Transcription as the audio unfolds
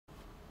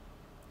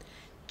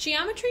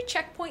Geometry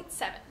checkpoint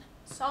 7,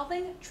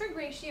 solving trig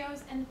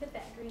ratios and the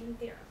Pythagorean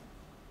theorem.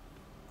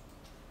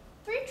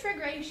 Three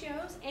trig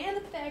ratios and the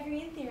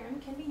Pythagorean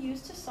theorem can be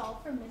used to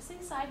solve for missing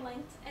side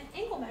lengths and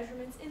angle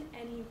measurements in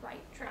any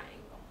right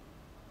triangle.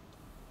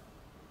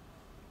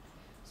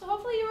 So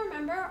hopefully you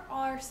remember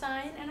our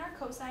sine and our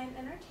cosine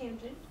and our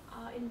tangent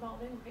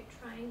involving right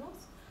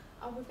triangles.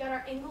 We've got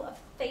our angle of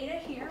theta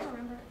here.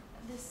 Remember,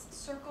 this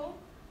circle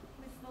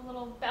with the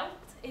little belt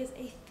is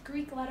a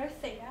Greek letter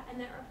theta, and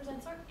that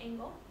represents our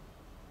angle.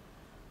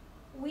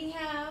 We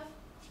have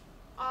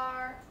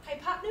our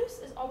hypotenuse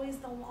is always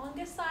the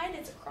longest side.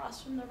 It's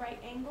across from the right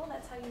angle.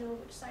 That's how you know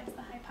which side is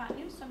the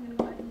hypotenuse, so I'm going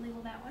to go ahead and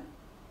label that one.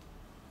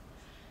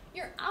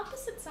 Your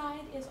opposite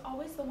side is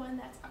always the one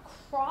that's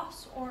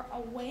across or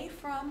away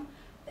from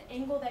the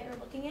angle that you're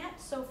looking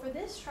at. So for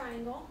this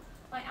triangle,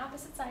 my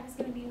opposite side is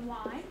going to be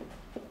y.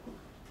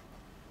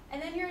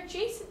 And then your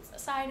adjacent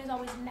side is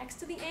always next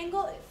to the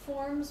angle. It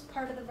forms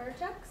part of the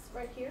vertex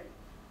right here.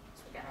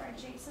 So we've got our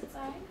adjacent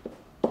side.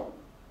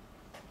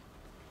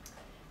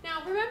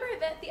 Now remember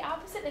that the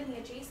opposite and the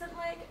adjacent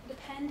leg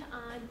depend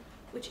on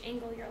which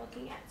angle you're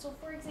looking at. So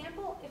for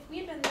example, if we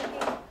had been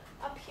looking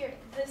up here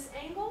at this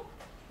angle,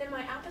 then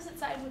my opposite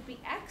side would be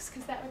x,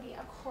 because that would be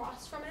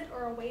across from it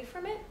or away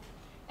from it.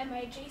 And my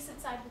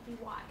adjacent side would be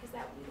y, because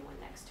that would be the one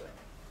next to it.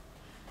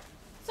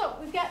 So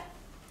we've got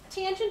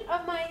tangent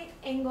of my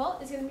angle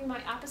is going to be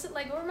my opposite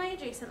leg over my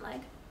adjacent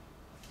leg.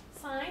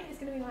 Sine is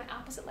going to be my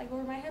opposite leg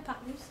over my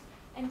hypotenuse.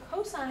 And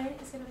cosine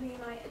is going to be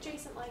my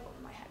adjacent leg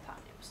over my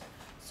hypotenuse.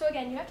 So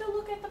again, you have to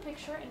look at the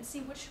picture and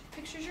see which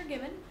pictures you're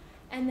given.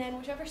 And then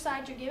whichever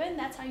side you're given,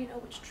 that's how you know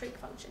which trig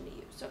function to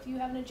use. So if you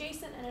have an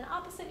adjacent and an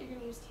opposite, you're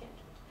going to use tangent.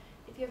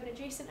 If you have an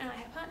adjacent and a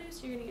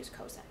hypotenuse, you're going to use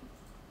cosine.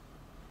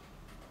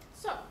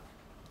 So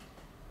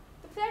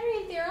the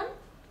Pythagorean theorem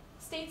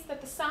states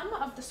that the sum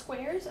of the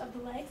squares of the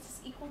legs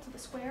is equal to the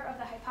square of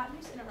the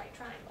hypotenuse in a right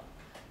triangle.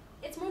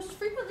 It's most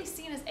frequently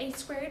seen as a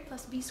squared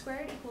plus b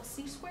squared equals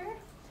c squared.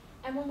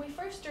 And when we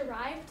first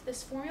derived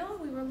this formula,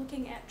 we were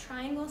looking at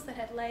triangles that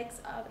had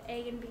legs of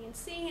a and b and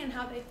c and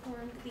how they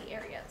formed the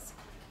areas.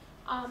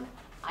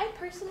 I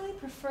personally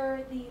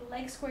prefer the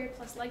leg squared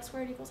plus leg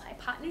squared equals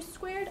hypotenuse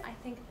squared. I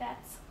think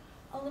that's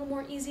a little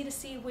more easy to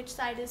see which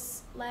side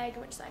is leg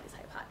and which side is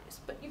hypotenuse,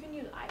 but you can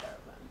use either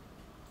of them.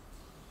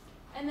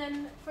 And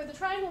then for the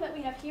triangle that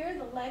we have here,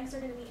 the legs are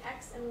going to be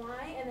x and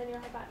y, and then your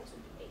hypotenuse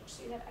would be h.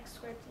 So you have x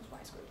squared plus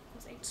y squared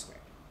equals h squared.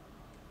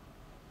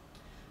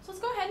 So let's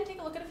go ahead and take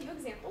a look at a few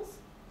examples.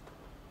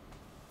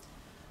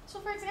 So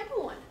for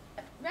example 1,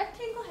 a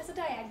rectangle has a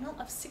diagonal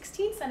of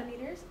 16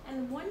 centimeters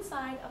and one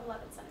side of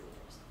 11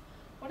 centimeters.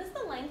 What is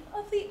the length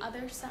of the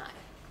other side?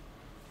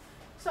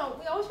 So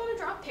we always want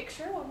to draw a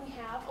picture when we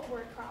have a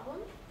word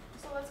problem.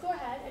 So let's go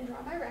ahead and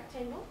draw my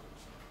rectangle.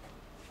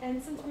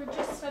 And since we're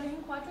just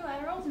studying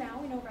quadrilaterals now,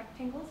 we know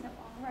rectangles have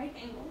all right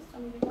angles, so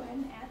I'm going to go ahead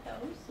and add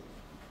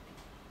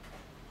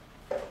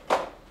those.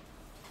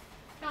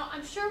 Now,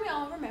 I'm sure we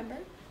all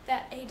remember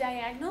that a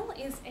diagonal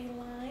is a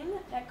line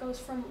that goes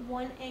from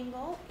one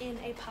angle in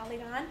a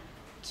polygon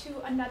to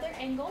another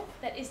angle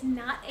that is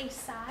not a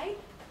side.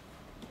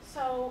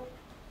 So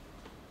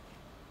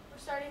we're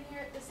starting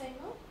here at this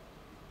angle,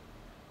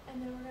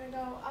 and then we're going to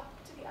go up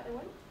to the other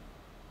one.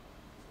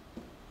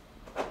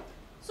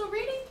 So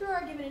reading through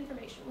our given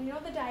information, we know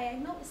the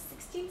diagonal is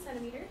 16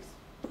 centimeters.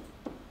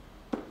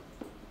 And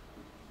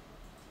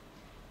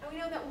we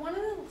know that one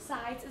of the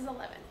sides is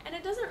 11. And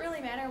it doesn't really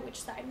matter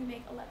which side we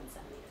make 11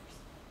 centimeters.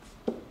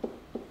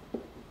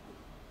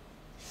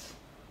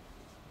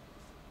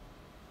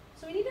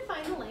 So we need to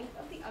find the length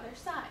of the other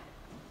side.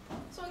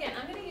 So again,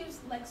 I'm going to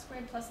use leg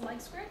squared plus leg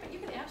squared, but you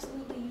can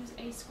absolutely use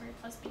a squared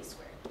plus b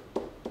squared.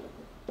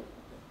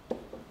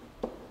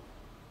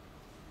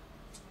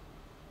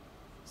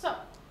 So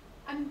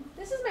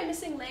this is my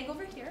missing leg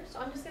over here, so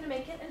I'm just going to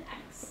make it an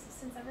x,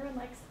 since everyone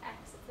likes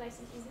x. It's nice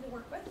and easy to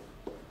work with.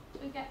 So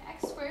we've got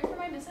x squared for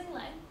my missing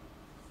leg.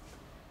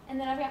 And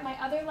then I've got my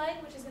other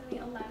leg, which is going to be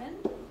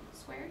 11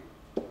 squared.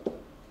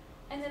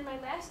 And then my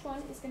last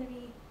one is going to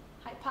be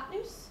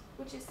hypotenuse,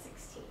 which is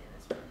 16 in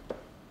this one.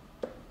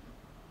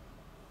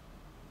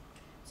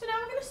 So now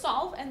we're going to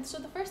solve, and so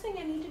the first thing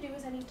I need to do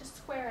is I need to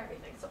square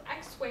everything. So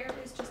x squared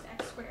is just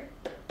x squared.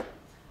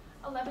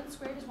 11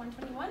 squared is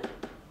 121.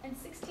 And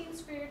 16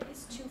 squared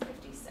is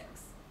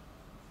 256.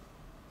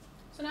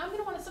 So now I'm going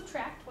to want to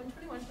subtract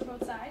 121 for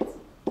both sides.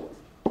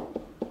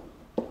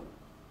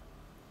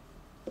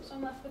 So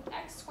I'm left with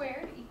x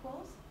squared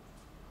equals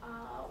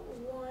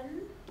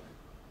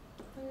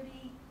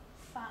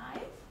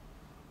 135.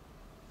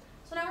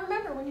 So now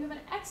remember, when you have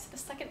an x to the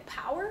second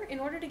power, in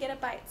order to get it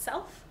by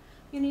itself,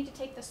 you need to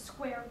take the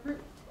square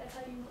root. That's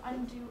how you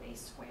undo a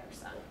square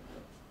sign.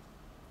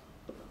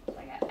 So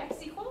I got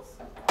x equals,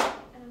 and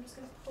I'm just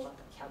going to pull up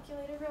a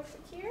calculator real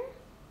quick here.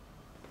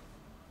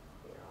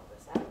 Figure all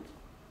this out.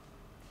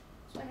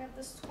 So I have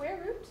the square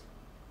root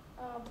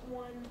of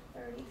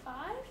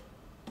 135,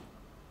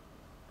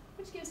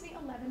 which gives me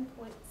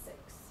 11.6.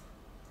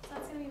 So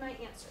that's going to be my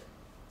answer.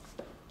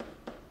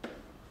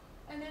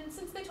 And then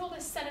since they told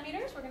us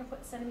centimeters, we're going to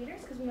put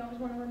centimeters because we always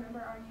want to remember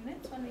our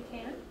units when we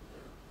can.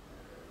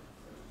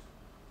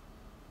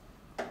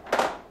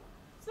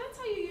 So that's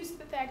how you use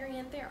the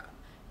Pythagorean theorem.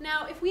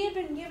 Now, if we had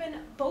been given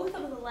both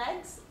of the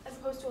legs as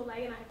opposed to a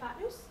leg and a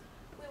hypotenuse,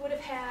 we would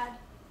have had,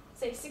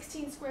 say,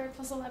 16 squared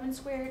plus 11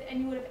 squared,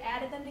 and you would have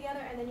added them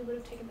together, and then you would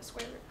have taken the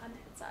square root on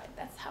that side.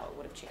 That's how it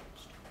would have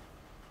changed.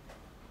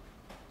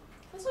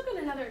 Let's look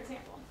at another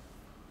example.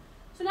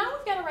 So now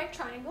we've got a right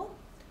triangle.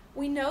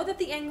 We know that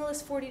the angle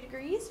is 40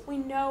 degrees. We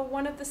know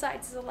one of the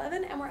sides is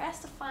 11, and we're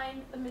asked to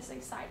find the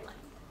missing side length.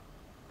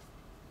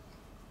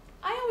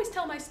 I always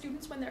tell my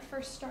students when they're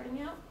first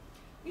starting out,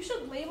 you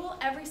should label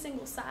every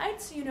single side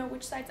so you know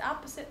which side's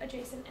opposite,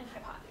 adjacent, and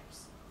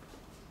hypotenuse.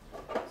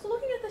 So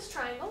looking at this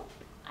triangle,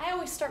 I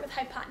always start with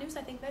hypotenuse.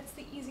 I think that's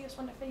the easiest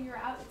one to figure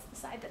out. It's the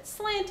side that's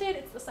slanted,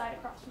 it's the side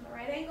across from the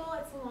right angle,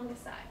 it's the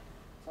longest side.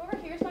 So over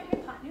here is my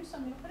hypotenuse, so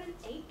I'm going to put an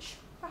H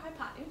for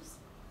hypotenuse.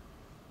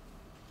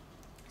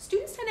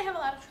 Students tend to have a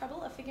lot of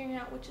trouble of figuring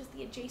out which is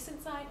the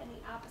adjacent side and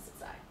the opposite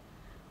side.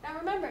 Now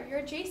remember, your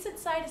adjacent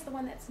side is the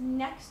one that's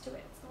next to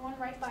it. It's the one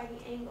right by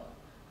the angle.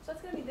 So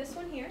that's going to be this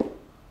one here,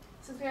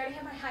 since we already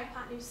have my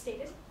hypotenuse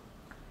stated.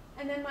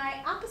 And then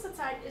my opposite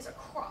side is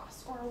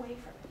across or away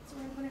from it. So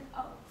we're going to put an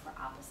O for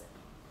opposite.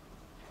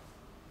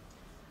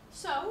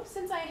 So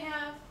since I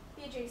have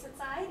the adjacent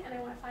side and I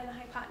want to find the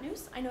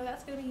hypotenuse, I know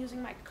that's going to be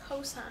using my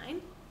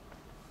cosine.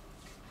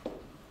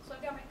 So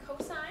I've got my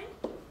cosine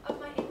of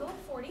my angle of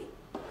 40.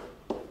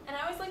 And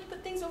I always like to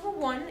put things over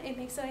 1. It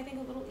makes it, I think,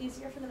 a little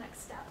easier for the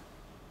next step.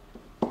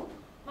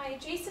 My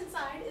adjacent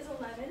side is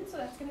 11, so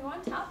that's going to go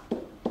on top.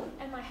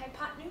 And my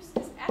hypotenuse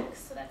is x,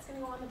 so that's going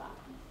to go on the bottom.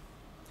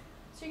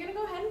 So you're going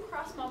to go ahead and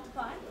cross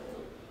multiply.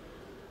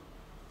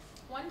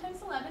 1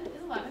 times 11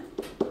 is 11.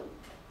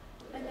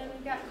 And then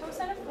we've got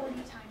cosine of 40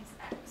 times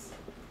x.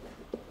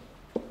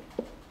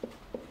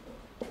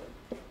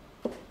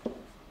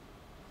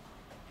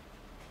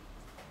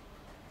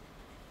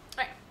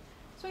 Alright,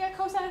 so we got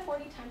cosine of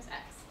 40 times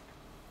x.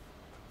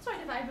 So I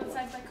divide both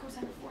sides by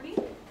cosine of 40.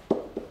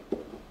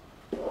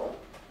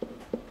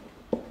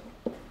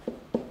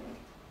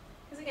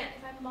 Because again,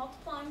 if I'm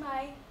multiplying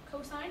by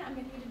cosine, I'm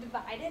going to need to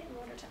divide it in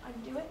order to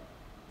undo it.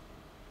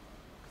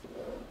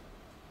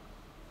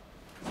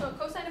 So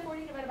cosine of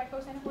 40 divided by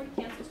cosine of 40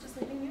 cancels, just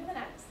leaving me with an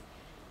x.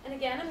 And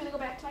again, I'm going to go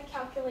back to my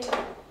calculator.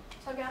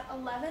 So I've got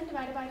 11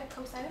 divided by the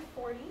cosine of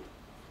 40.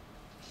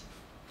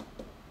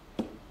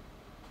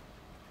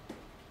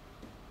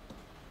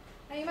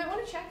 Now you might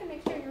want to check and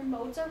make sure your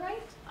modes are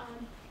right.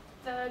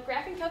 The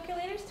graphing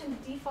calculators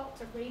tend to default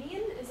to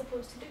radian as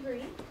opposed to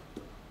degree.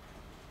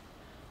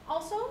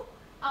 Also,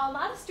 a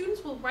lot of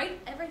students will write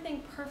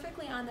everything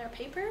perfectly on their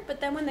paper,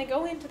 but then when they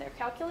go into their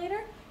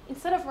calculator,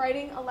 instead of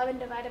writing 11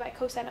 divided by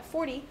cosine of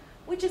 40,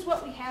 which is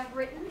what we have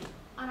written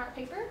on our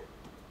paper,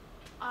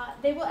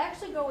 they will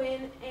actually go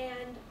in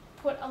and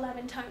put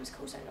 11 times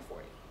cosine of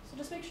 40. So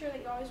just make sure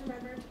that you always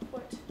remember to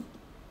put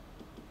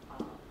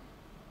all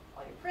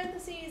your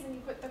parentheses and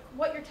you put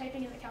what you're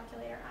typing in the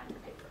calculator on your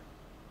paper.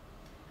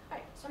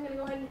 Alright, so I'm going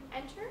to go ahead and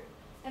enter,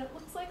 and it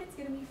looks like it's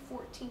going to be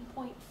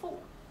 14.4. So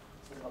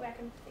go back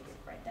and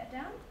write that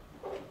down.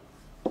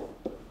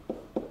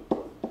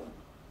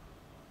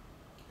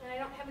 And I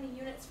don't have any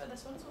units for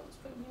this one, so I'll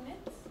just put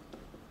units.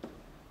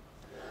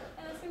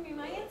 And that's going to be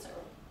my answer.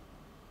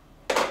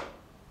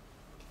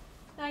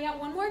 Now I got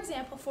one more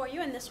example for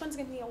you, and this one's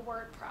going to be a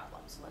word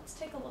problem. So let's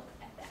take a look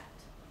at that.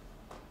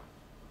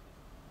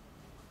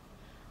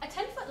 A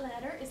 10-foot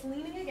ladder is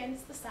leaning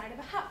against the side of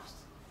a house.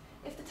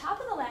 If the top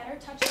of the ladder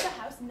touches the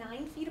house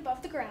 9 feet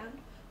above the ground,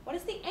 what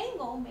is the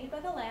angle made by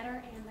the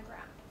ladder and the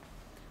ground?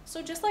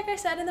 So just like I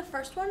said in the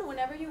first one,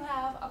 whenever you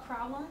have a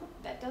problem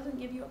that doesn't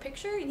give you a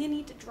picture, you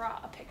need to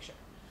draw a picture.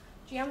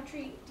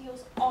 Geometry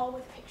deals all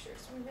with pictures,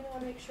 so we really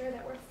want to make sure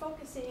that we're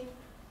focusing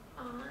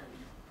on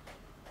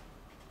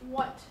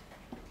what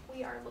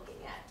we are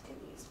looking at in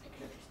these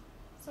pictures.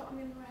 So I'm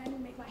going to go ahead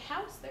and make my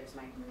house. There's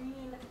my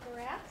green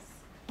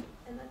grass,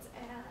 and let's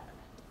add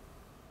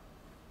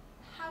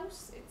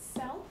house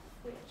itself,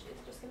 which is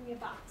just going to be a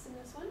box in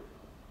this one.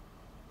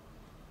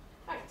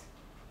 All right.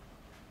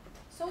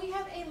 So we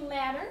have a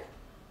ladder,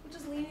 which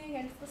is leaning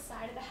against the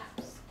side of the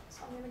house.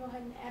 So I'm going to go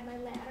ahead and add my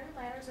ladder.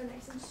 Ladders are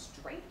nice and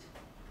straight.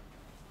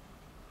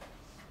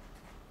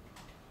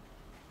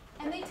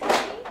 And they tell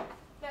me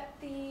that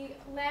the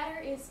ladder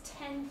is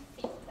 10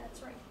 feet.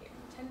 That's right here,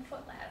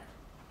 10-foot ladder.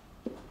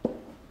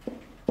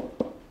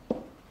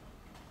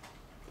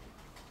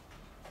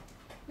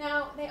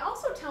 Now, they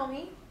also tell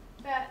me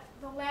that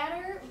the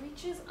ladder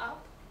reaches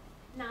up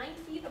 9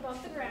 feet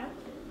above the ground.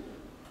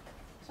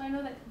 So I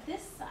know that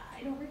this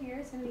side over here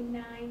is going to be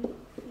 9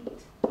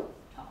 feet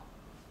tall.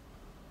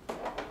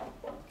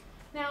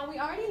 Now we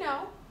already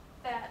know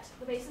that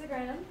the base of the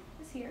ground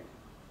is here.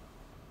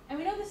 And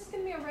we know this is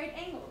going to be a right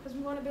angle because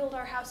we want to build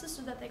our houses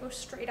so that they go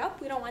straight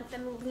up. We don't want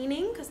them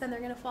leaning because then they're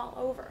going to fall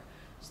over.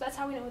 So that's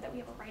how we know that we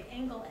have a right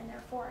angle and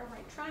therefore a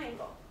right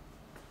triangle.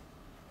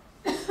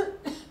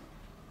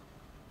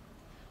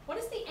 What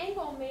is the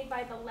angle made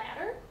by the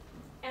ladder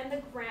and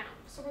the ground.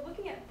 So we're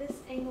looking at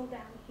this angle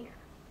down here.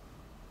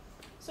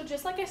 So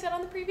just like I said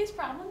on the previous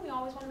problem, we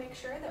always want to make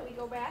sure that we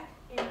go back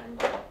and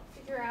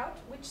figure out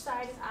which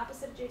side is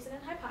opposite, adjacent,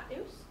 and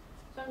hypotenuse.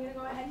 So I'm going to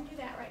go ahead and do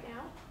that right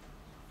now.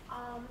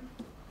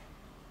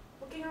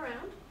 Looking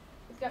around,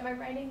 we've got my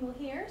right angle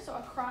here, so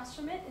across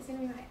from it is going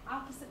to be my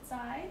opposite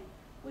side,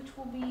 which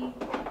will be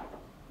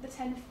the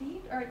 10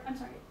 feet, or I'm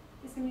sorry,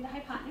 is going to be the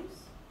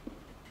hypotenuse.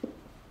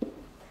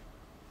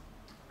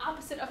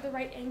 Opposite of the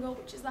right angle,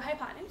 which is the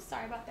hypotenuse.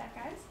 Sorry about that,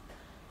 guys.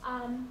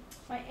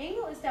 My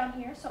angle is down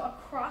here, so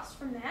across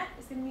from that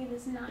is going to be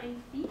this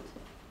 9 feet.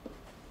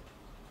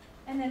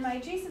 And then my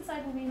adjacent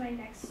side will be my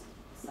next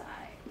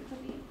side, which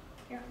will be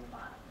here on the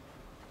bottom.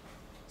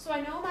 So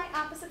I know my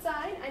opposite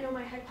side, I know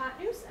my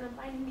hypotenuse, and I'm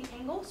finding the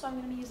angle, so I'm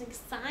going to be using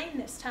sine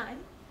this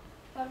time.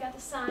 So I've got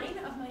the sine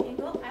of my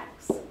angle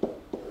x,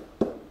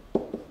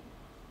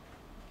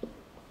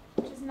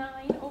 which is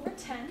 9 over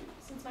 10.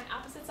 Since my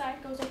opposite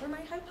side goes over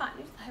my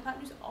hypotenuse, the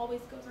hypotenuse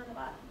always goes on the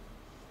bottom.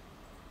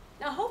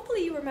 Now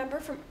hopefully you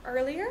remember from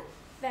earlier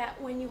that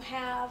when you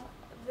have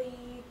the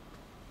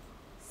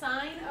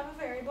sine of a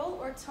variable,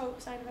 or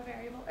cosine of a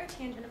variable, or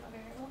tangent of a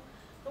variable,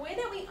 the way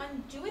that we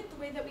undo it, the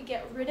way that we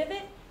get rid of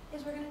it,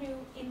 is we're going to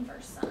do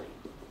inverse sine.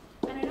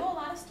 And I know a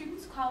lot of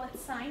students call it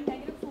sine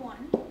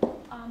 -1,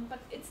 but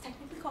it's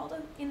technically called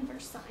an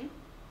inverse sine.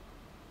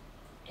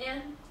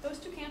 And those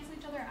two cancel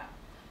each other out.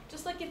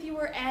 Just like if you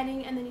were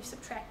adding and then you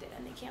subtracted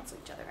and they cancel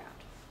each other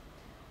out.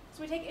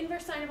 So we take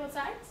inverse sine of both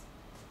sides,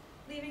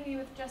 leaving me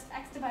with just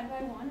x divided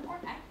by 1, or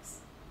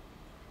x.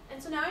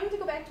 And so now I need to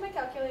go back to my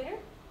calculator,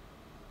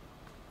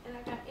 and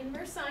I've got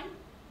inverse sine.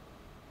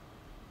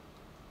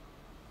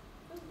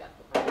 We've got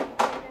the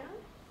calculator down.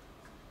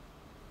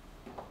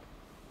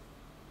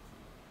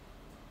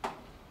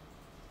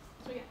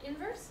 So we got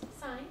inverse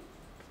sine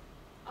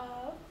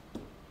of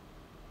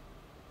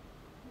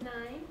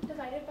 9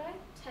 divided by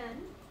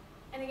 10.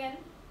 And again,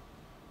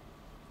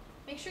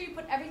 make sure you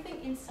put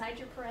everything inside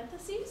your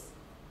parentheses.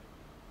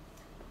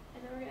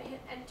 And then we're going to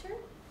hit enter,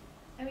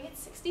 and we get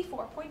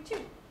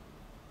 64.2.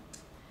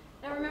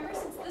 Now remember,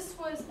 since this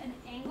was an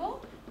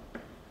angle,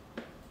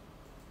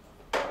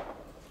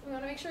 we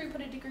want to make sure we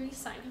put a degree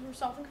sign, because we're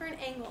solving for an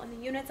angle, and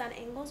the units on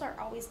angles are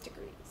always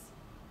degrees.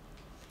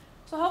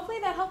 So hopefully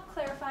that helped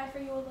clarify for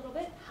you a little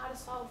bit how to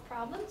solve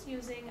problems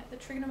using the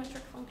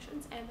trigonometric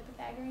functions and the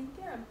Pythagorean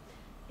theorem.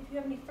 If you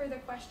have any further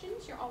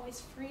questions, you're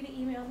always free to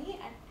email me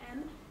at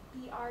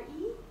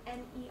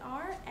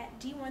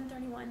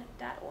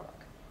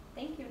merener@d131.org.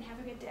 Thank you and have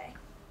a good day.